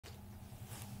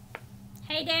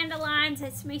Hey Dandelions,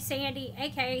 it's me Sandy,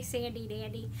 aka Sandy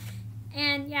Dandy.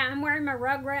 And yeah, I'm wearing my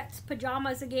Rugrats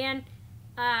pajamas again.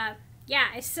 Yeah,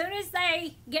 as soon as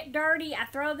they get dirty, I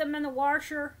throw them in the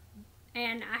washer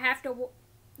and I have to,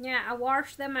 yeah, I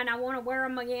wash them and I want to wear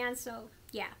them again. So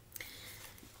yeah.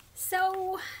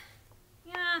 So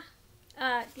yeah,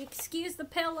 excuse the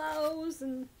pillows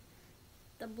and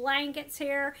the blankets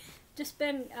here. Just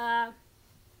been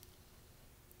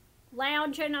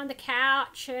lounging on the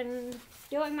couch and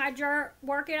doing my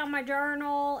working on my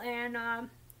journal and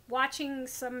watching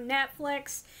some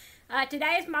Netflix.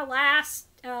 Today is my last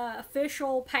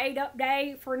official paid up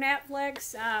day for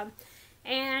Netflix,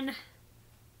 and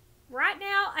right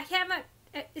now I haven't.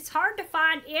 It's hard to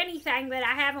find anything that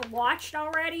I haven't watched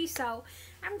already, so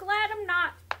I'm glad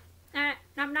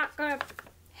I'm not gonna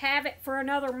have it for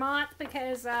another month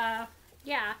because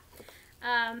yeah.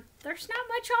 There's not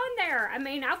much on there. I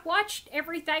mean, I've watched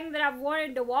everything that I've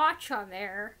wanted to watch on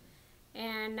there.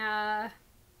 And,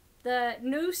 the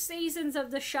new seasons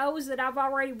of the shows that I've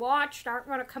already watched aren't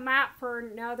going to come out for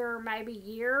another maybe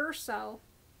year or so.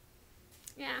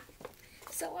 Yeah.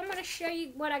 So I'm going to show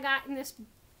you what I got in this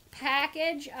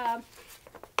package.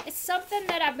 It's something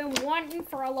that I've been wanting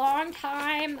for a long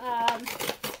time. I'm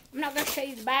not going to show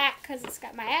you the back because it's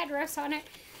got my address on it.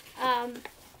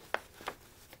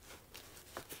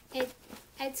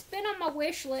 It's been on my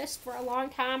wish list for a long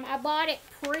time. I bought it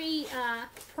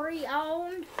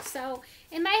pre-owned, so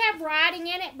it may have writing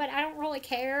in it, but I don't really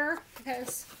care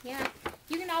because, yeah,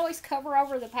 you can always cover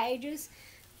over the pages.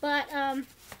 But,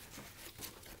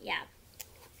 yeah,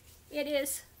 it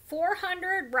is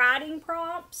 400 writing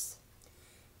prompts,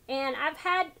 and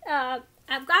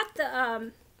I've got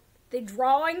the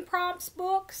drawing prompts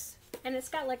books, and it's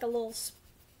got like a little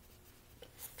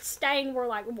stain where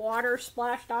like water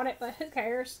splashed on it, but who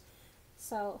cares?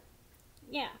 So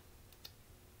yeah,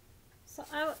 so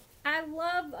I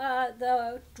love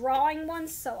the drawing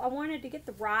ones, so I wanted to get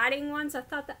the writing ones. I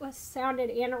thought that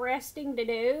sounded interesting to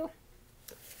do.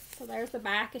 So there's the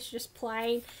back. It's just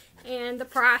plain, and the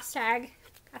price tag,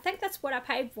 I think that's what I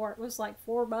paid for it, was like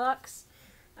 $4.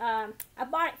 I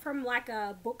bought it from like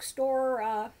a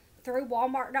bookstore through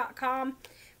Walmart.com.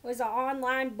 It was an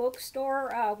online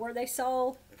bookstore where they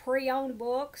sold pre-owned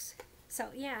books. So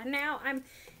yeah, now I'm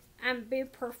being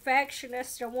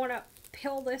perfectionist. I want to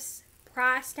peel this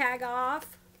price tag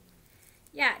off.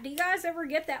 Yeah, do you guys ever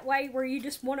get that way where you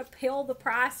just want to peel the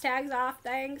price tags off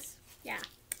things? Yeah.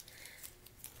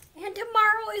 And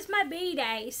tomorrow is my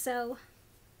B-day, so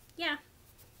yeah.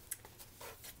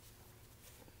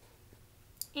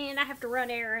 And I have to run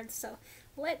errands, so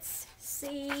let's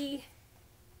see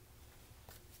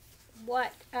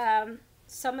what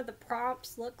some of the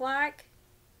prompts look like.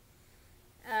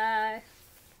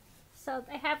 So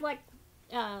they have like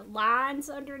lines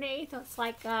underneath. It's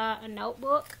like a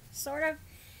notebook, sort of.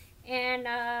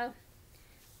 And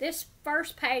this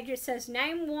first page, it says,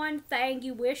 name one thing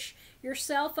you wish your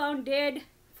cell phone did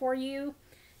for you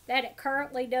that it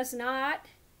currently does not.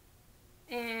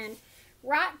 And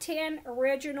write 10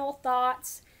 original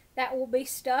thoughts that will be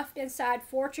stuffed inside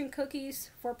fortune cookies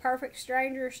for perfect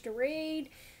strangers to read.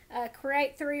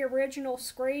 Create 3 original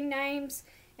screen names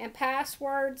and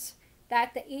passwords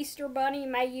that the Easter Bunny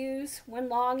may use when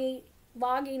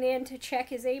logging in to check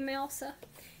his email. So,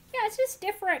 yeah, it's just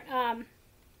different.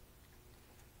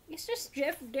 It's just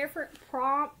different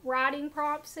writing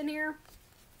prompts in here.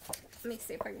 Let me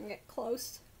see if I can get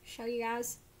close, show you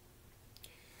guys.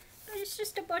 But it's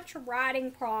just a bunch of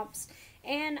writing prompts,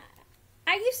 and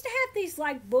I used to have these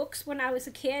like books when I was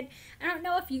a kid. I don't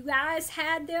know if you guys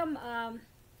had them.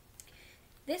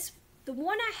 The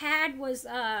one I had was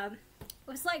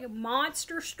like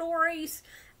monster stories,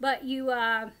 but you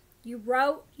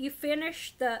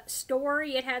finished the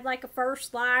story. It had like a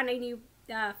first line, and you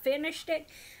finished it.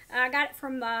 I got it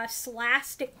from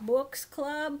Scholastic Books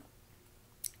Club,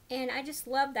 and I just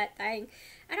love that thing.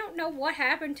 I don't know what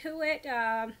happened to it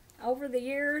over the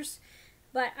years,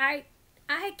 but I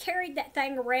carried that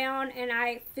thing around and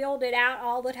I filled it out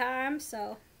all the time.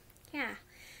 So yeah.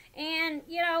 And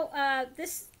you know, I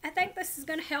think this is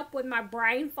going to help with my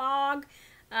brain fog.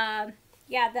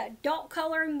 Yeah, the adult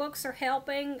coloring books are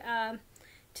helping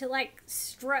to like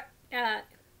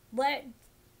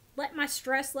let my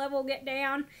stress level get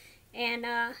down. And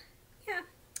yeah,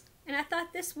 and I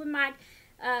thought this might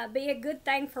be a good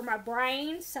thing for my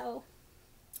brain. So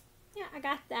yeah, I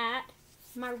got that,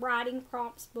 my writing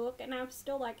prompts book, and I'm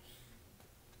still like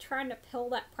trying to peel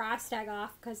that price tag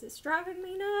off because it's driving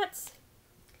me nuts.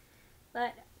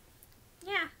 But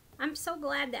yeah, I'm so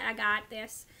glad that I got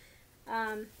this.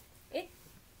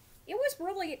 it was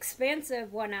really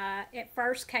expensive when it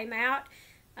first came out.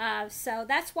 So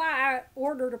that's why I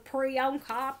ordered a pre-owned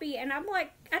copy, and I'm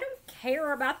like, I don't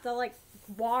care about the like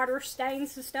water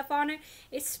stains and stuff on it.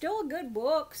 It's still a good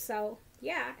book, so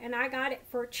yeah. And I got it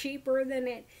for cheaper than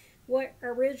it what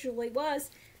originally was.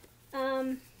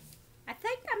 I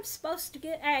think I'm supposed to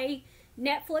get a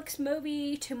Netflix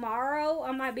movie tomorrow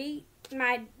on my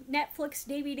Netflix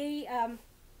DVD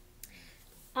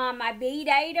on my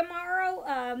B-Day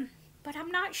tomorrow, but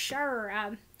I'm not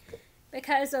sure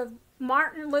because of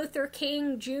Martin Luther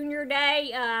King Jr.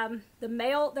 Day.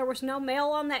 There was no mail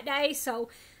on that day, so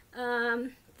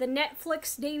the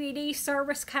Netflix DVD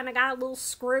service kind of got a little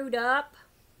screwed up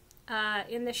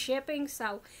in the shipping,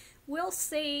 so we'll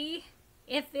see.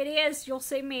 If it is, you'll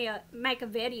see me make a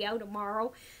video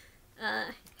tomorrow.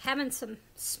 Having some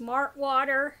smart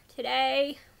water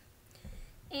today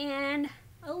and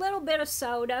a little bit of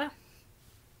soda.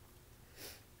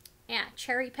 Yeah,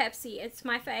 cherry Pepsi, it's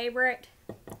my favorite.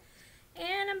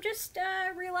 And I'm just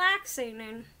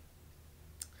relaxing,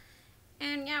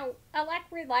 and you know, I like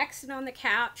relaxing on the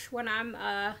couch when I'm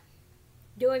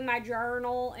doing my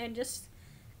journal and just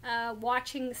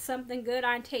watching something good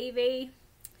on TV.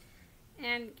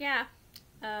 And yeah,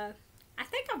 I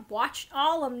think I've watched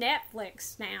all of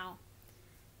Netflix now.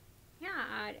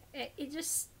 Yeah,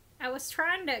 I was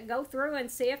trying to go through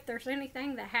and see if there's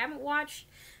anything that I haven't watched.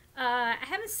 I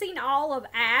haven't seen all of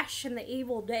Ash and the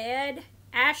Evil Dead.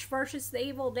 Ash versus the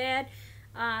Evil Dead.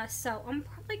 So I'm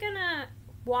probably gonna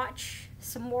watch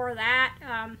some more of that.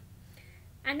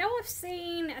 I know I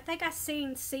think I've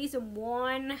seen season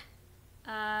 1.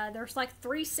 There's like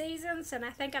 3 seasons, and I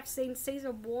think I've seen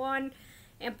season 1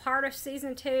 and part of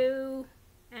season 2,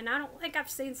 and I don't think I've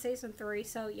seen season 3,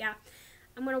 so yeah,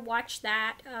 I'm gonna watch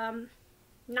that.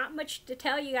 Not much to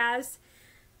tell you guys.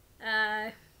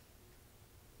 I'm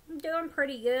doing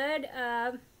pretty good.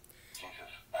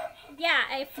 Yeah,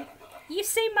 if you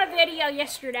see my video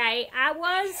yesterday, I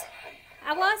was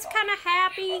kind of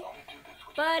happy,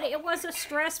 but it was a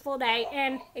stressful day,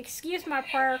 and excuse my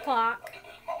prayer clock.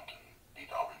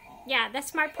 Yeah,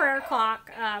 that's my prayer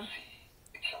clock.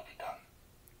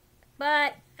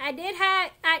 But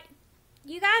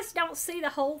you guys don't see the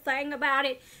whole thing about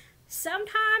it.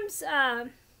 Sometimes, yeah,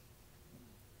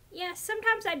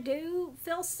 sometimes I do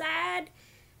feel sad,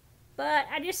 but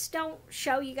I just don't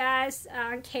show you guys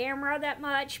on camera that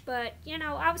much. But, you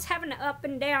know, I was having an up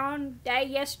and down day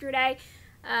yesterday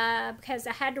because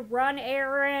I had to run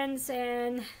errands,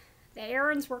 and the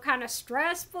errands were kind of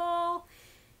stressful.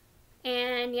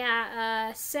 And,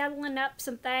 yeah, settling up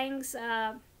some things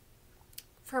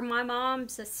for my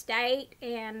mom's estate,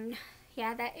 and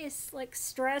yeah, that is like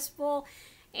stressful.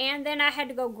 And then I had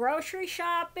to go grocery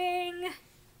shopping,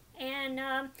 and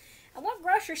I went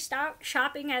grocery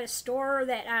shopping at a store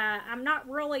that I'm not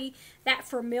really that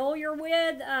familiar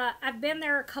with. I've been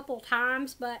there a couple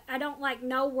times, but I don't like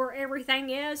know where everything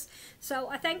is. So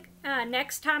I think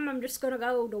next time I'm just gonna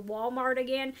go to Walmart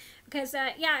again, because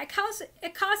yeah,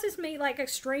 it causes me like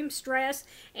extreme stress,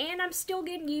 and I'm still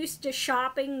getting used to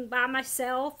shopping by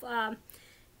myself,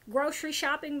 grocery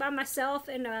shopping by myself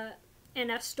in a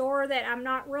store that I'm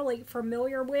not really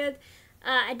familiar with.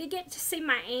 I did get to see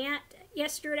my aunt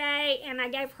yesterday, and I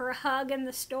gave her a hug in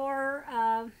the store,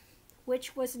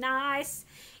 which was nice.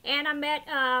 And I met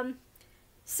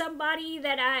somebody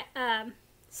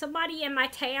somebody in my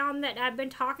town that I've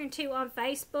been talking to on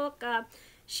Facebook.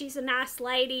 She's a nice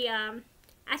lady. I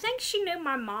think she knew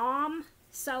my mom,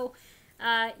 so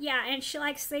yeah. And she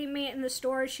like seen me in the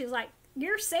store. She's like,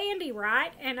 "You're Sandy,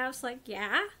 right?" And I was like,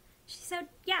 "Yeah." She said,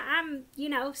 "Yeah, I'm, you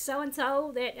know, so and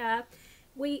so that."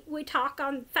 We talk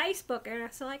on Facebook, and I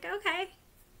was like, okay,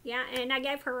 yeah, and I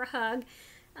gave her a hug.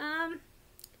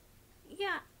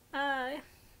 Yeah,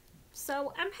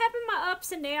 so I'm having my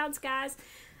ups and downs, guys.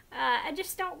 I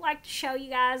just don't like to show you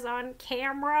guys on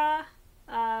camera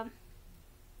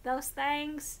those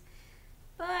things,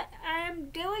 but I'm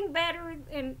doing better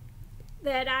than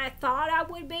that I thought I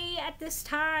would be at this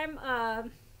time.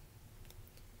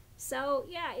 So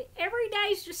yeah, every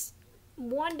day's just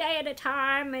one day at a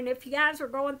time, and if you guys are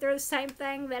going through the same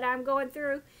thing that I'm going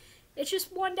through, it's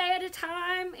just one day at a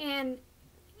time. And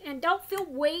don't feel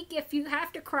weak if you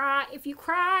have to cry. If you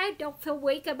cry, don't feel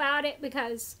weak about it,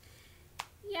 because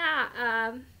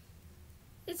yeah,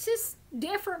 it's just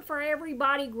different for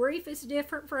everybody. Grief is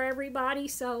different for everybody,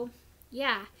 so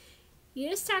yeah, you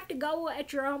just have to go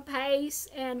at your own pace,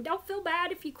 and don't feel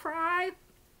bad if you cry,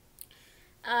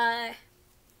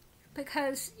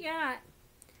 because yeah,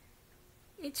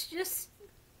 it's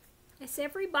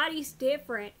everybody's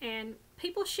different, and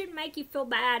people shouldn't make you feel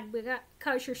bad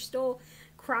because you're still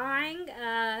crying.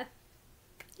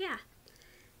 Yeah.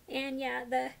 And yeah,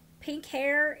 the pink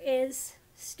hair is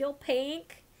still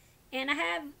pink. And I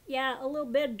have, yeah, a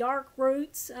little bit of dark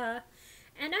roots. And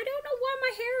I don't know why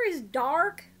my hair is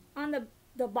dark on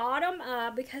the bottom.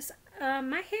 Because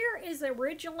my hair is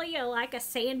originally like a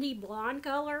sandy blonde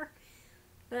color.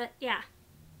 But yeah.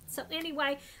 So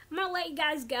anyway, I'm going to let you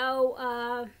guys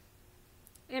go.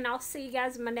 And I'll see you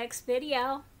guys in my next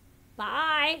video.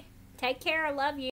 Bye. Take care. I love you.